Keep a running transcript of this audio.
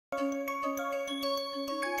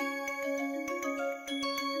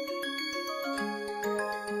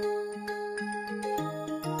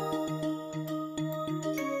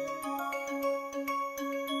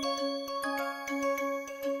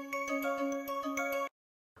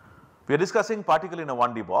We are discussing particle in a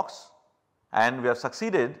 1D box, and we have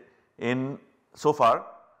succeeded in so far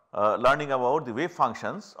learning about the wave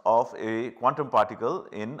functions of a quantum particle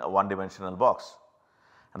in a 1-dimensional box.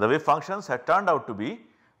 And the wave functions have turned out to be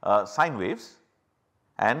sine waves,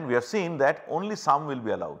 and we have seen that only some will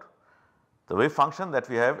be allowed. The wave function that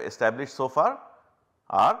we have established so far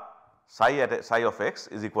are psi of x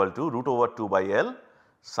is equal to root over 2 by L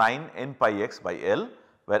sine n pi x by L,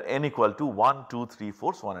 where n equal to 1, 2, 3,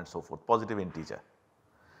 4, so on and so forth, positive integer.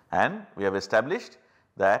 And we have established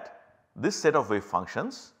that this set of wave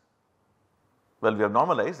functions, well, we have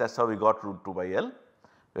normalized, that is how we got root 2 by L.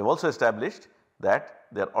 We have also established that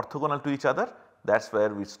they are orthogonal to each other, that is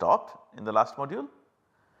where we stopped in the last module.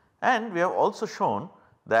 And we have also shown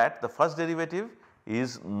that the first derivative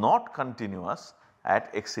is not continuous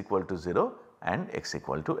at x equal to 0 and x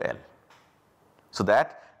equal to L. So,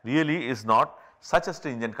 that really is not such a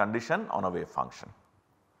stringent condition on a wave function.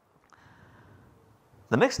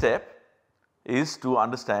 The next step is to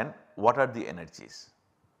understand what are the energies.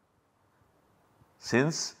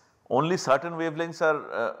 Since only certain wavelengths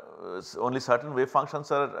are only certain wave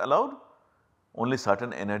functions are allowed, only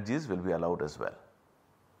certain energies will be allowed as well.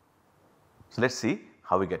 So, let us see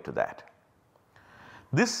how we get to that.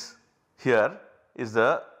 This here is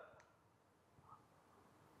the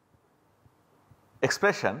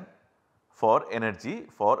expression for energy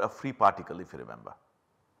for a free particle, if you remember,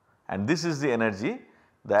 and this is the energy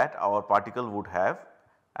that our particle would have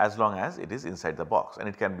as long as it is inside the box, and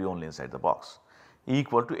it can be only inside the box, E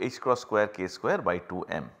equal to h cross square k square by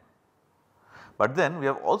 2m. But then we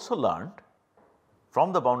have also learned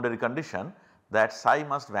from the boundary condition that psi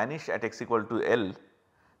must vanish at x equal to L,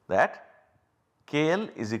 that KL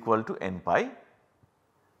is equal to n pi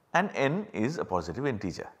and n is a positive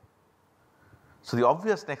integer. So, the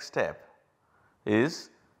obvious next step is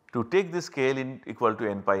to take this KL in equal to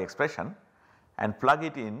n pi expression and plug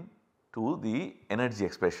it in to the energy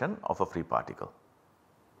expression of a free particle.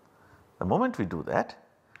 The moment we do that,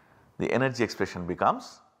 the energy expression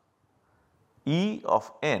becomes E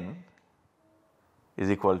of n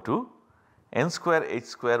is equal to n square h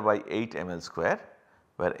square by 8 ml square,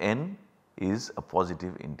 where n is a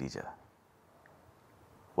positive integer.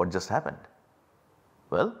 What just happened?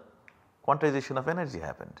 Well, quantization of energy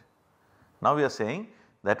happened. Now we are saying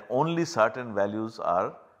that only certain values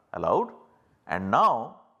are allowed, and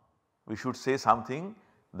now we should say something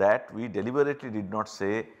that we deliberately did not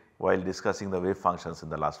say while discussing the wave functions in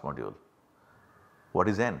the last module. What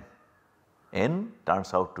is n? N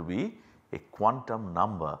turns out to be a quantum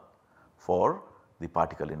number for the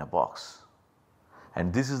particle in a box,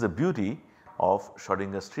 and this is the beauty of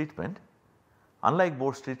Schrodinger's treatment. Unlike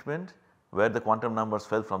Bohr's treatment, where the quantum numbers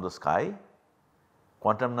fell from the sky,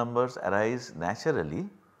 quantum numbers arise naturally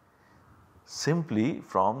simply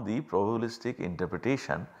from the probabilistic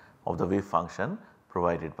interpretation of the wave function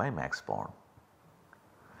provided by Max Born.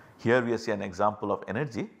 Here we see an example of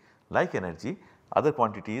energy. Like energy, other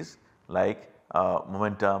quantities like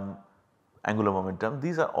momentum, angular momentum,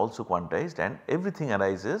 these are also quantized, and everything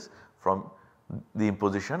arises from the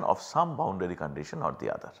imposition of some boundary condition or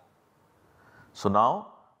the other. So,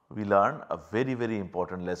 now we learn a very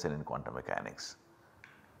important lesson in quantum mechanics.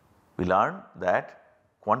 We learn that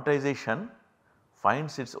quantization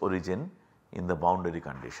finds its origin in the boundary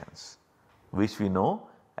conditions, which we know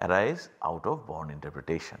arise out of Born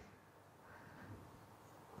interpretation.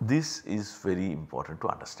 This is very important to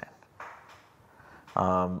understand.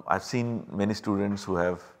 I have seen many students who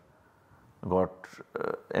have got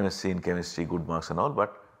MSc in chemistry, good marks and all,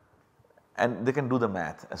 and they can do the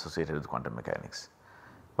math associated with quantum mechanics.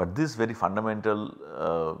 But this very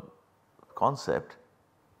fundamental concept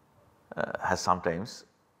has sometimes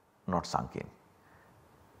not sunk in.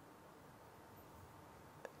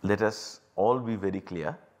 Let us all be very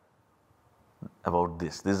clear about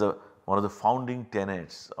this. This is one of the founding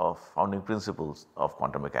tenets of founding principles of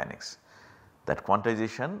quantum mechanics, that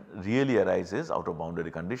quantization really arises out of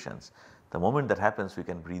boundary conditions. The moment that happens, we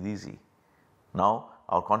can breathe easy. Now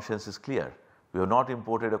our conscience is clear. We have not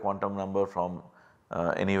imported a quantum number from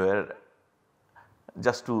anywhere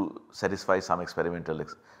just to satisfy some experimental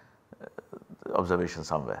observation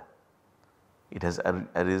somewhere. It has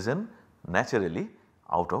arisen naturally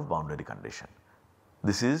out of boundary condition.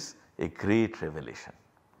 This is a great revelation,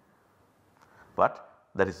 but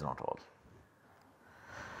that is not all.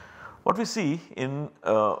 What we see in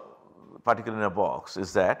particle in a box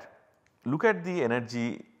is that, look at the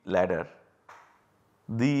energy ladder,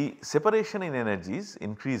 the separation in energies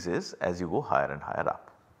increases as you go higher and higher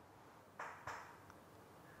up.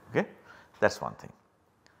 Okay? That is one thing.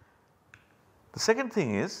 The second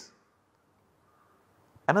thing is,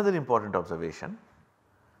 Another important observation,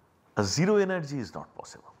 a zero energy is not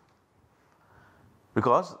possible,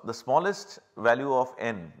 because the smallest value of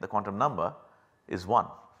n, the quantum number, is 1,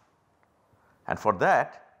 and for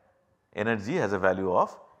that energy has a value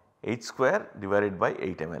of h square divided by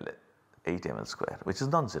 8 ml square, which is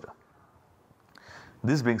non-zero.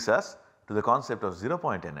 This brings us to the concept of 0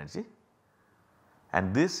 point energy,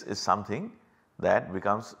 and this is something that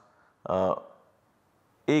becomes a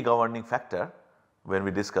governing factor when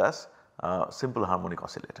we discuss simple harmonic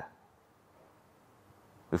oscillator.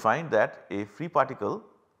 We find that a free particle,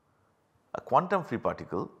 a quantum free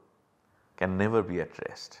particle, can never be at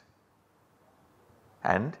rest,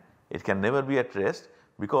 and it can never be at rest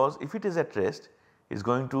because if it is at rest, it is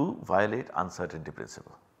going to violate uncertainty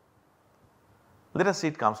principle. Let us say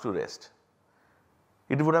it comes to rest.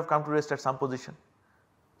 It would have come to rest at some position.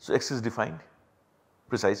 So, x is defined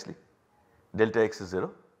precisely, delta x is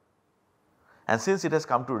 0, and since it has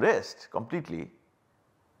come to rest completely,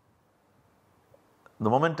 the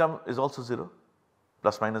momentum is also 0,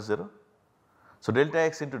 plus minus 0. So, delta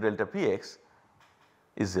x into delta px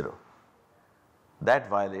is 0. That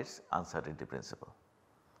violates uncertainty principle.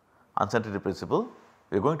 Uncertainty principle,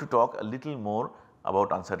 we are going to talk a little more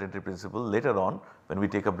about uncertainty principle later on when we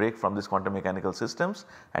take a break from this quantum mechanical systems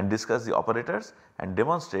and discuss the operators and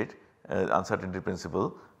demonstrate uncertainty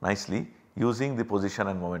principle nicely using the position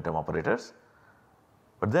and momentum operators.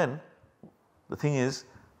 But then the thing is,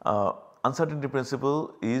 uncertainty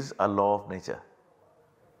principle is a law of nature.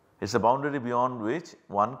 It is a boundary beyond which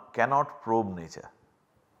one cannot probe nature.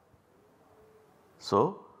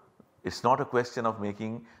 So, it is not a question of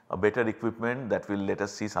making a better equipment that will let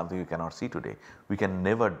us see something we cannot see today. We can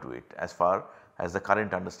never do it as far as the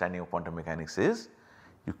current understanding of quantum mechanics is.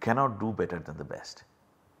 You cannot do better than the best.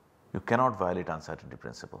 You cannot violate uncertainty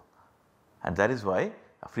principle, and that is why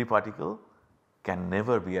a free particle can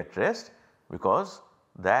never be at rest, because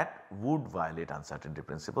that would violate uncertainty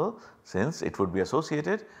principle, since it would be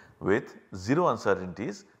associated with zero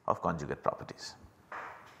uncertainties of conjugate properties.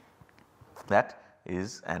 That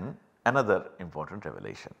is another important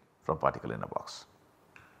revelation from particle in a box.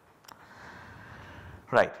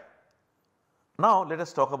 Right. Now let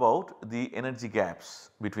us talk about the energy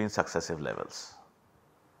gaps between successive levels.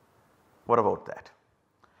 What about that?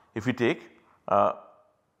 If we take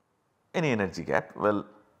any energy gap, well,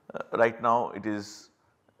 right now it is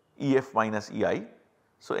EF minus EI,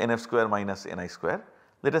 so NF square minus NI square.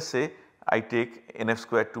 Let us say I take NF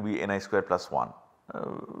square to be NI square plus 1.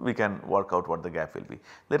 We can work out what the gap will be.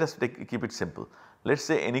 Let us keep it simple. Let us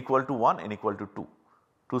say n equal to 1, n equal to 2.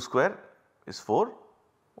 2 square is 4,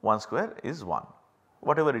 1 square is 1.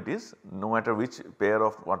 Whatever it is, no matter which pair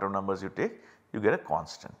of quantum numbers you take, you get a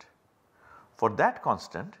constant. For that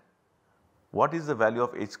constant, what is the value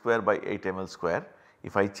of h square by 8 ml square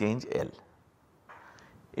if I change L?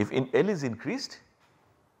 If L is increased,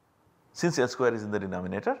 since L square is in the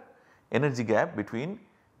denominator, energy gap between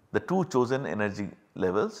the two chosen energy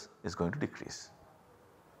levels is going to decrease.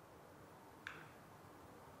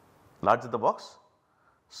 Larger the box,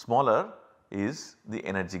 smaller is the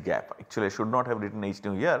energy gap. Actually, I should not have written h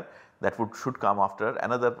nu here, that should come after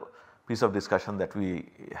another piece of discussion that we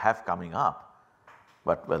have coming up,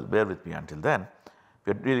 but well, bear with me until then.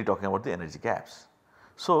 We are really talking about the energy gaps.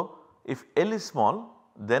 So, if L is small,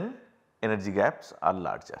 then energy gaps are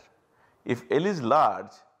larger. If L is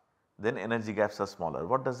large, then energy gaps are smaller.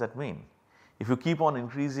 What does that mean? If you keep on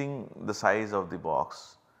increasing the size of the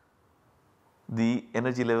box, the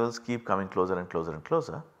energy levels keep coming closer and closer and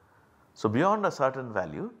closer. So, beyond a certain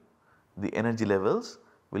value, the energy levels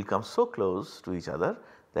will come so close to each other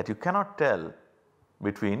that you cannot tell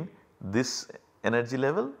between this energy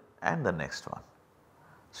level and the next one.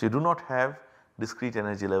 So, you do not have discrete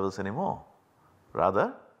energy levels anymore,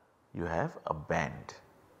 rather you have a band.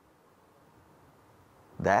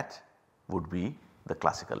 That would be the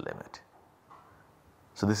classical limit.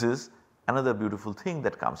 So, this is another beautiful thing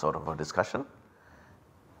that comes out of our discussion.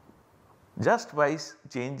 Just by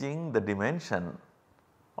changing the dimension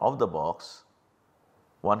of the box,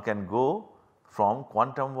 one can go from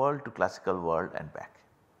quantum world to classical world and back,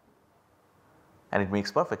 and it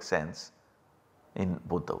makes perfect sense in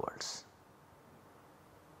both the worlds.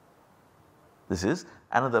 This is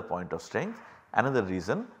another point of strength, another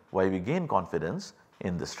reason why we gain confidence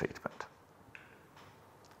in this treatment.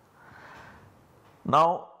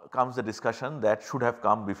 Now comes the discussion that should have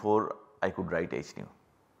come before I could write h nu.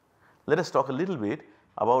 Let us talk a little bit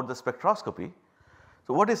about the spectroscopy.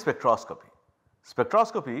 So, what is spectroscopy?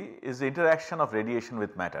 Spectroscopy is the interaction of radiation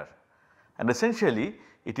with matter, and essentially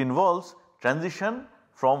it involves transition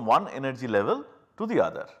from one energy level to the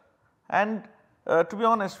other, and To be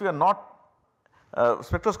honest, we are not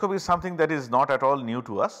spectroscopy is something that is not at all new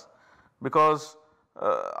to us, because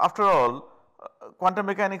after all quantum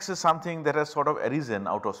mechanics is something that has sort of arisen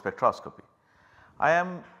out of spectroscopy. I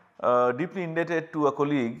am deeply indebted to a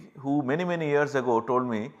colleague who many years ago told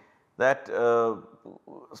me that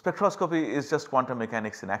spectroscopy is just quantum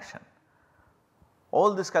mechanics in action.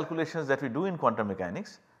 All these calculations that we do in quantum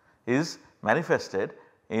mechanics is manifested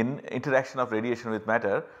in interaction of radiation with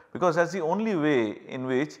matter, because that is the only way in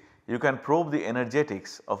which you can probe the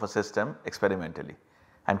energetics of a system experimentally,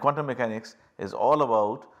 and quantum mechanics is all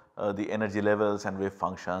about the energy levels and wave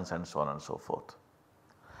functions and so on and so forth.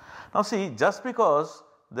 Now see, just because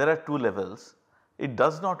there are two levels, it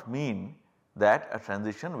does not mean that a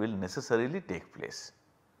transition will necessarily take place.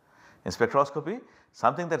 In spectroscopy,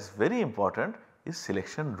 something that is very important is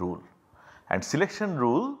selection rule, and selection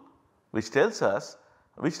rule, which tells us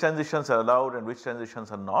which transitions are allowed and which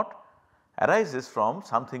transitions are not, arises from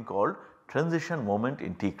something called transition moment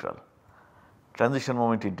integral. Transition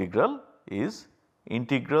moment integral is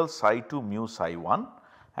integral psi 2 mu psi 1,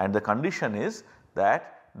 and the condition is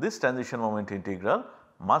that this transition moment integral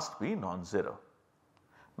must be non-zero.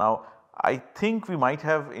 Now I think we might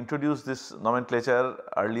have introduced this nomenclature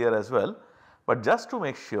earlier as well, but just to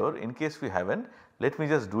make sure, in case we have not, let me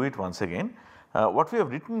just do it once again. What we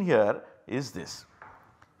have written here is this.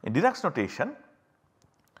 In Dirac's notation,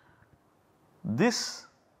 this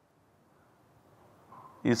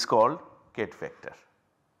is called Ket vector,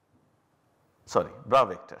 sorry, Bra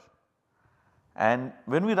vector, and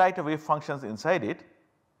when we write a wave functions inside it,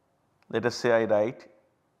 let us say I write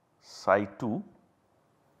psi 2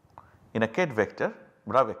 in a Ket vector,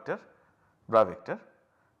 Bra vector,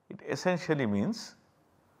 it essentially means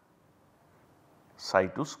psi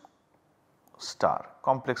 2 star,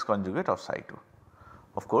 complex conjugate of psi 2.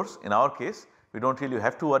 Of course, in our case we do not really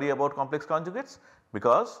have to worry about complex conjugates,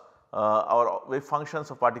 because our wave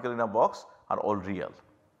functions of particle in a box are all real.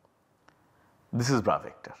 This is Bra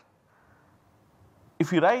vector.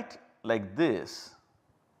 If you write like this,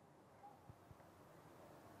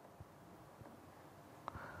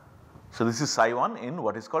 so this is psi 1 in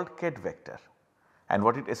what is called Ket vector, and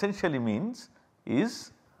what it essentially means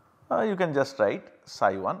is you can just write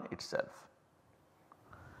psi 1 itself.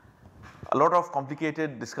 A lot of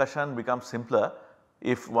complicated discussion becomes simpler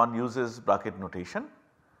if one uses bracket notation.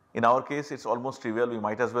 In our case it is almost trivial, we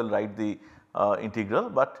might as well write the integral,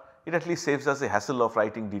 but it at least saves us the hassle of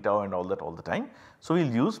writing d tau and all that all the time. So we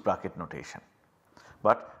will use bracket notation.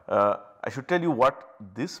 But I should tell you what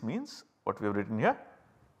this means, what we have written here.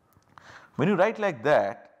 When you write like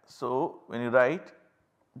that, so when you write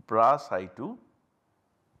Bra psi 2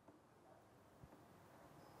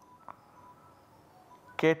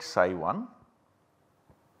 Ket psi 1,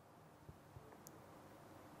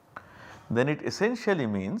 then it essentially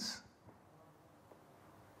means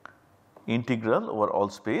integral over all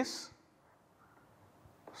space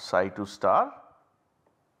psi 2 star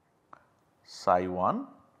psi 1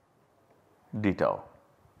 d tau.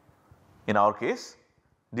 In our case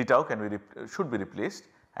d tau should be replaced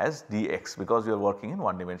as dx, because we are working in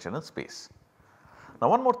one dimensional space. Now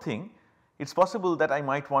one more thing, it is possible that I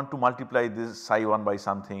might want to multiply this psi 1 by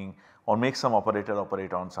something or make some operator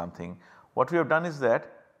operate on something. What we have done is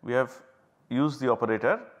that we have used the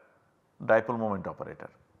operator dipole moment operator,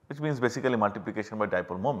 which means basically multiplication by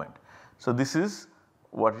dipole moment. So this is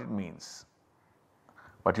what it means.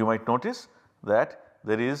 But you might notice that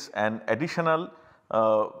there is an additional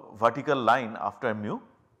vertical line after mu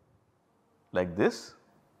like this,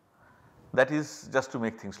 that is just to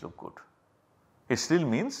make things look good. It still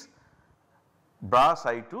means Bra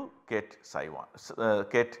psi 2 Ket psi 1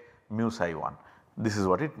 Ket mu psi 1, this is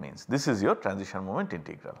what it means. This is your transition moment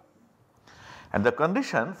integral, and the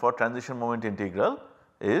condition for transition moment integral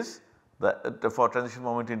is that for transition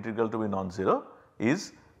moment integral to be non-zero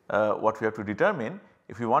is what we have to determine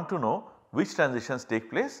if we want to know which transitions take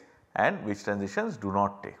place and which transitions do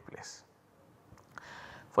not take place.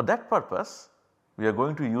 For that purpose we are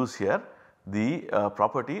going to use here the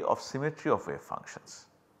property of symmetry of wave functions.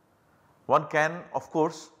 One can of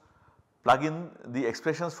course plug in the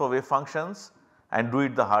expressions for wave functions and do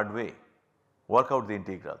it the hard way, work out the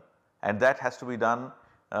integral, and that has to be done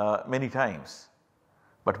many times,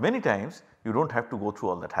 but many times you do not have to go through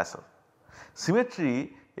all that hassle.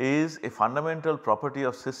 Symmetry is a fundamental property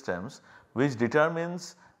of systems which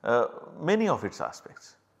determines many of its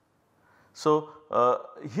aspects. So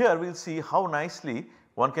here we will see how nicely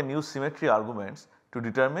one can use symmetry arguments to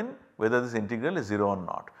determine whether this integral is 0 or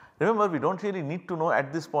not. Remember, we do not really need to know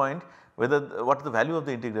at this point what the value of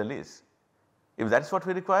the integral is. If that is what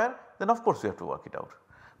we require, then of course we have to work it out.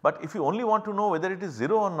 But if you only want to know whether it is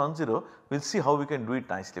 0 or non-zero, we will see how we can do it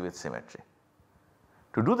nicely with symmetry.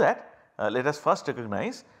 To do that, let us first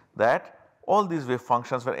recognize that all these wave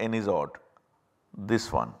functions where n is odd,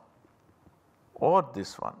 this one or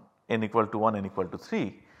this one, n equal to 1, n equal to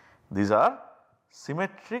 3, these are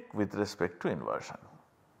symmetric with respect to inversion.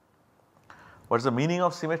 What is the meaning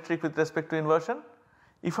of symmetric with respect to inversion?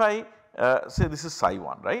 If I say this is psi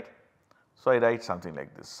 1, right. So, I write something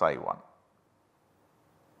like this psi 1.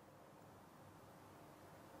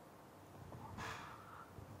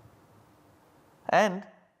 And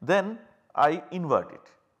then I invert it.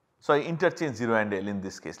 So, I interchange 0 and L in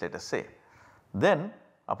this case, let us say. Then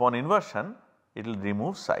upon inversion it will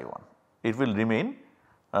remove psi 1, it will remain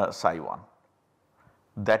psi 1.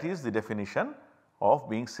 That is the definition of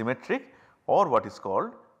being symmetric or what is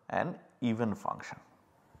called an even function.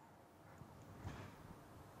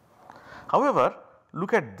 However,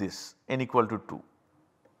 look at this n equal to 2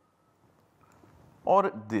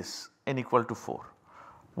 or this n equal to 4.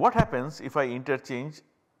 What happens if I interchange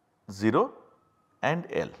 0 and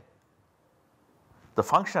L? The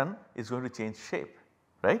function is going to change shape,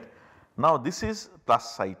 right. Now this is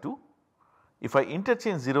plus psi 2. If I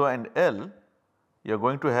interchange 0 and L, you are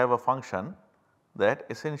going to have a function that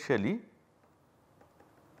essentially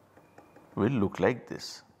will look like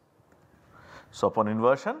this. So, upon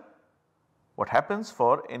inversion, what happens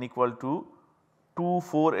for n equal to 2,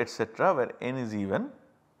 4 etc., where n is even,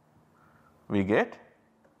 we get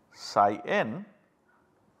psi n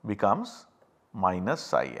becomes minus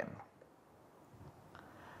psi n,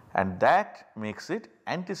 and that makes it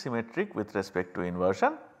antisymmetric with respect to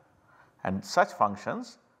inversion, and such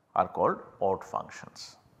functions are called odd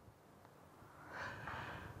functions.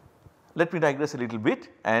 Let me digress a little bit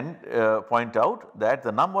and point out that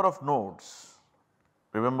the number of nodes,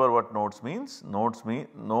 remember what nodes means, node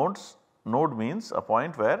means a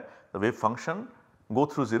point where the wave function go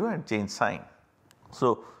through 0 and change sign.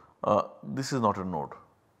 So, this is not a node,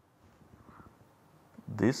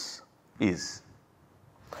 this is.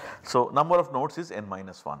 So, number of nodes is n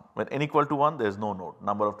minus 1. When n equal to 1, there is no node,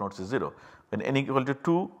 number of nodes is 0. When n equal to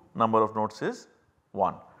 2, number of nodes is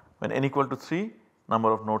 1. When n equal to 3,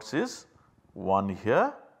 number of nodes is 1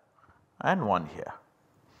 here and 1 here.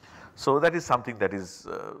 So, that is something that is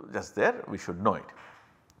just there, we should know it.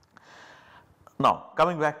 Now,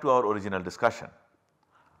 coming back to our original discussion,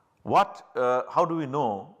 how do we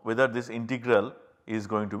know whether this integral is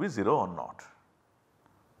going to be 0 or not?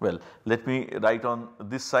 Well, let me write on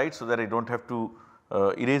this side so that I do not have to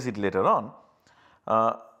erase it later on.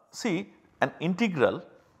 See, an integral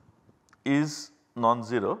is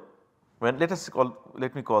non-zero when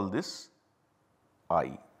let me call this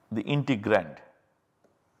I, the integrand,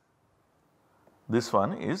 this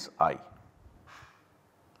one is I.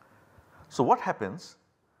 So, what happens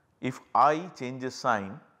if I changes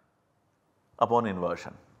sign upon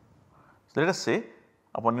inversion? So, let us say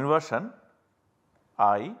upon inversion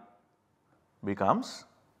I becomes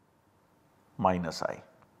minus I.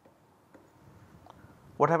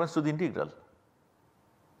 What happens to the integral?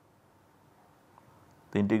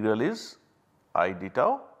 The integral is I d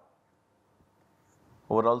tau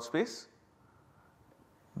over all space,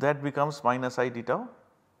 that becomes minus I d tau.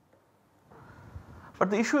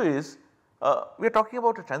 But the issue is we are talking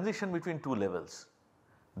about a transition between two levels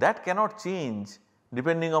that cannot change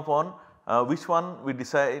depending upon which one we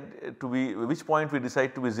decide to be, which point we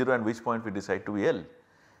decide to be 0 and which point we decide to be L.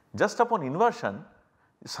 Just upon inversion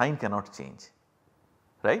sign cannot change,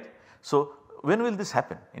 right. So, when will this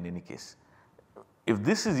happen in any case? If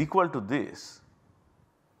this is equal to this,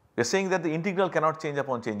 we are saying that the integral cannot change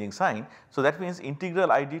upon changing sign. So, that means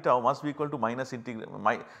integral I d tau must be equal to minus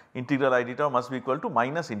integral I d tau must be equal to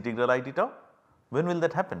minus integral I d tau. When will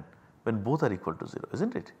that happen? When both are equal to 0, is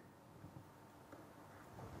not it?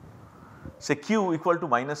 Say q equal to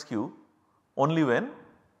minus q only when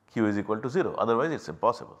q is equal to 0, otherwise it is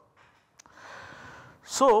impossible.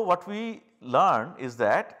 So, what we learn is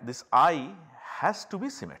that this I has to be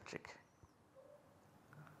symmetric,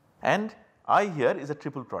 and I here is a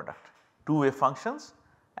triple product, two wave functions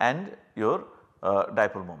and your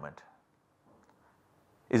dipole moment.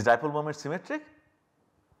 Is dipole moment symmetric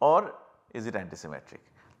or is it antisymmetric?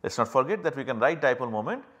 Let us not forget that we can write dipole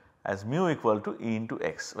moment as mu equal to E into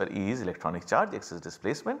x, where E is electronic charge, x is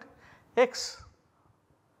displacement, x.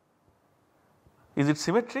 Is it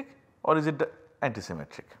symmetric or is it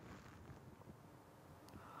antisymmetric?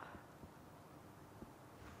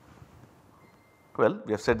 Well,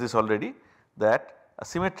 we have said this already, that a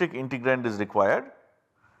symmetric integrand is required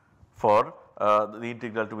for the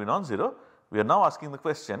integral to be non-zero. We are now asking the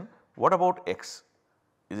question, what about x?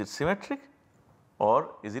 Is it symmetric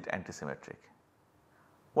or is it antisymmetric?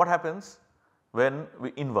 What happens when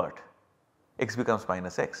we invert? X becomes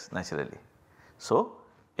minus x naturally. So,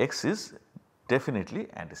 X is definitely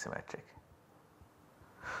antisymmetric.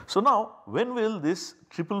 So, now when will this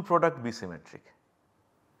triple product be symmetric?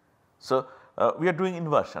 So, we are doing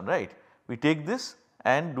inversion, right. We take this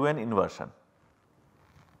and do an inversion.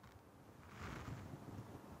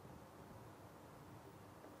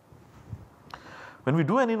 When we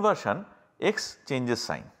do an inversion, X changes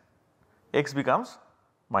sign, X becomes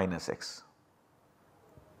minus X.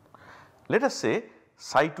 Let us say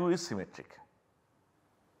psi 2 is symmetric.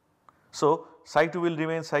 So, psi 2 will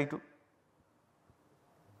remain psi 2.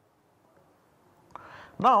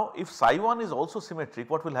 Now, if psi 1 is also symmetric,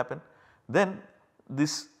 what will happen? Then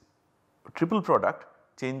this triple product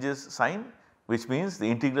changes sign, which means the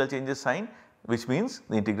integral changes sign, which means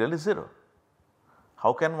the integral is 0.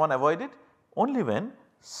 How can one avoid it? Only when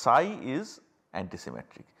psi is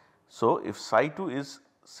antisymmetric. So, if psi 2 is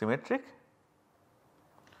symmetric,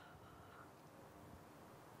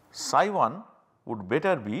 psi 1 would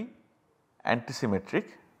better be antisymmetric.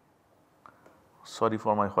 Sorry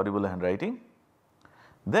for my horrible handwriting.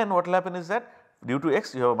 Then what will happen is that due to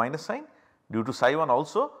x you have a minus sign, due to psi 1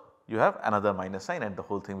 also you have another minus sign and the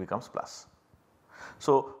whole thing becomes plus.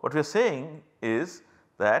 So, what we are saying is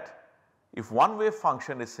that if one wave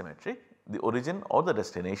function is symmetric, the origin or the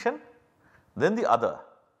destination, then the other,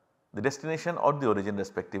 the destination or the origin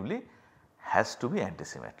respectively, has to be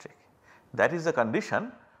antisymmetric. That is the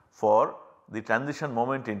condition for the transition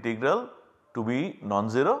moment integral to be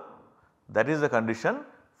non-zero. That is the condition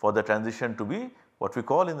for the transition to be what we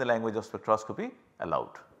call in the language of spectroscopy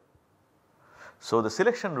allowed. So, the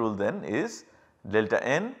selection rule then is delta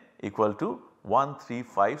n equal to 1, 3,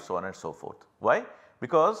 5, so on and so forth. Why?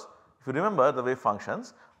 Because if you remember the wave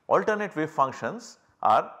functions, alternate wave functions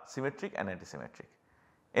are symmetric and antisymmetric.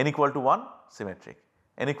 N equal to 1 symmetric,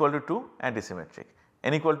 n equal to 2 antisymmetric,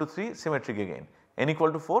 n equal to 3 symmetric again, n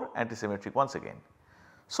equal to 4 antisymmetric once again.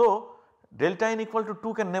 So, delta n equal to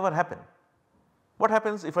 2 can never happen. What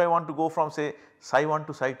happens if I want to go from say psi 1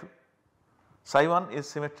 to psi 2? Psi 1 is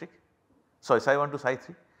symmetric, sorry psi 1 to psi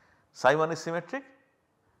 3, psi 1 is symmetric,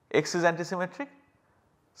 x is antisymmetric,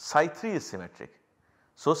 psi 3 is symmetric.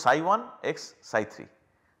 So, psi 1 x psi 3,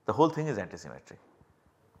 the whole thing is antisymmetric.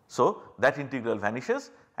 So, that integral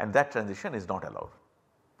vanishes and that transition is not allowed.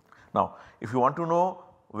 Now, if you want to know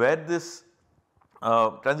where this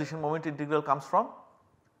transition moment integral comes from,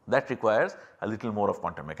 that requires a little more of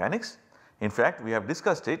quantum mechanics. In fact, we have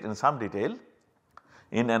discussed it in some detail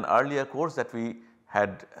in an earlier course that we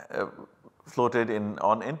had floated in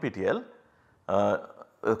on NPTEL,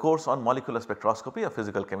 a course on molecular spectroscopy, a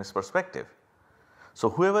physical chemist perspective. So,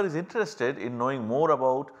 whoever is interested in knowing more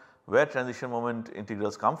about where transition moment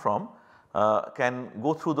integrals come from can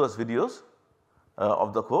go through those videos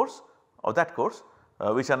of the course, of that course,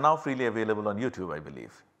 which are now freely available on YouTube, I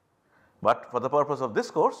believe. But for the purpose of this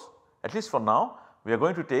course, at least for now, we are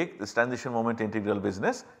going to take this transition moment integral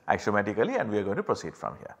business axiomatically and we are going to proceed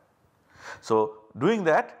from here. So, doing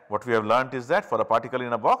that, what we have learnt is that for a particle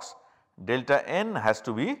in a box, delta n has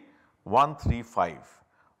to be 1, 3, 5,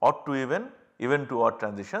 odd to even to odd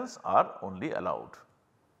transitions are only allowed.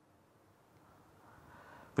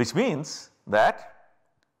 Which means that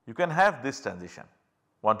you can have this transition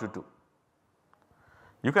 1 to 2,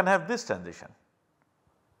 you can have this transition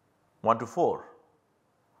 1 to 4,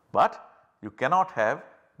 but you cannot have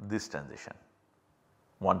this transition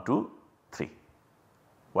 1 to 3.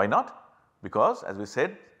 Why not? Because as we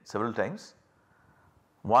said several times,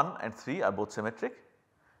 1 and 3 are both symmetric,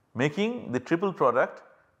 making the triple product,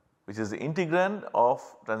 which is the integrand of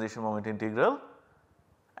transition moment integral,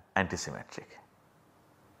 antisymmetric.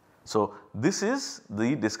 So, this is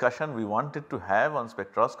the discussion we wanted to have on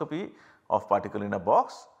spectroscopy of particle in a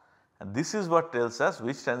box, and this is what tells us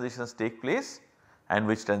which transitions take place and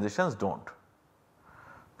which transitions do not.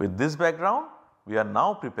 With this background, we are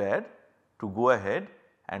now prepared to go ahead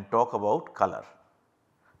and talk about color,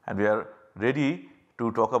 and we are ready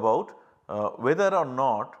to talk about whether or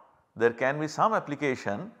not there can be some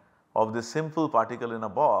application of this simple particle in a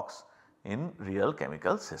box in real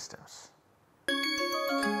chemical systems.